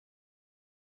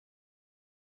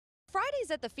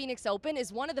Fridays at the Phoenix Open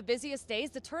is one of the busiest days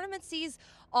the tournament sees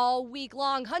all week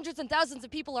long. Hundreds and thousands of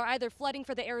people are either flooding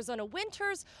for the Arizona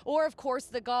Winters or, of course,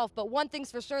 the golf. But one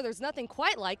thing's for sure, there's nothing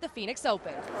quite like the Phoenix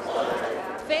Open.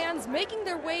 Fans making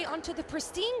their way onto the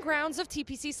pristine grounds of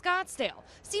TPC Scottsdale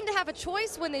seem to have a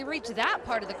choice when they reach that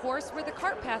part of the course where the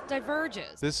cart path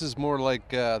diverges. This is more like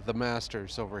the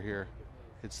Masters over here.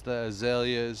 It's the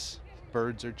azaleas.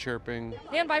 Birds are chirping.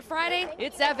 And by Friday,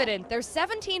 it's evident. There's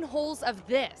 17 holes of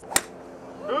this.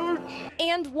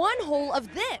 And one hole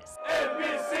of this.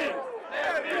 NBC!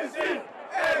 NBC!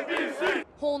 NBC!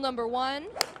 Hole number 1.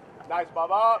 Nice,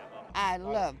 Baba. I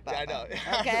love Bubba. I know.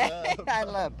 Okay? I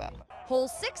love Bubba. Hole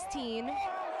 16.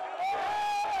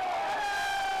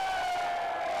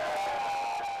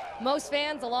 Most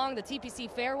fans along the TPC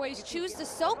fairways choose to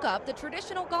soak up the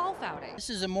traditional golf outing. This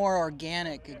is a more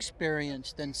organic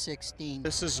experience than 16.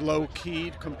 This is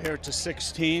low-keyed compared to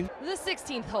 16. The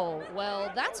 16th hole,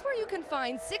 well, that's where you can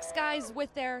find 6 guys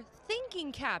with their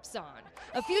thinking caps on.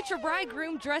 A future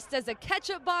bridegroom dressed as a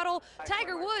ketchup bottle,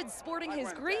 Tiger Woods sporting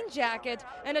his green jacket,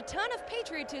 and a ton of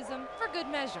patriotism for good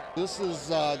measure. This is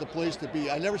the place to be.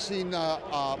 I've never seen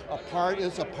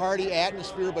it's a party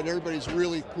atmosphere, but everybody's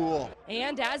really cool.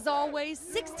 And as always,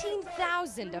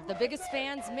 16,000 of the biggest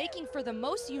fans making for the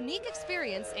most unique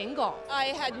experience in golf. I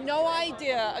had no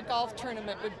idea a golf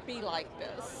tournament would be like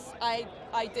this.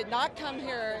 I did not come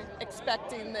here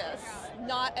expecting this,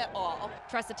 not at all.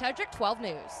 Tressa Tedrick, 12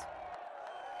 News.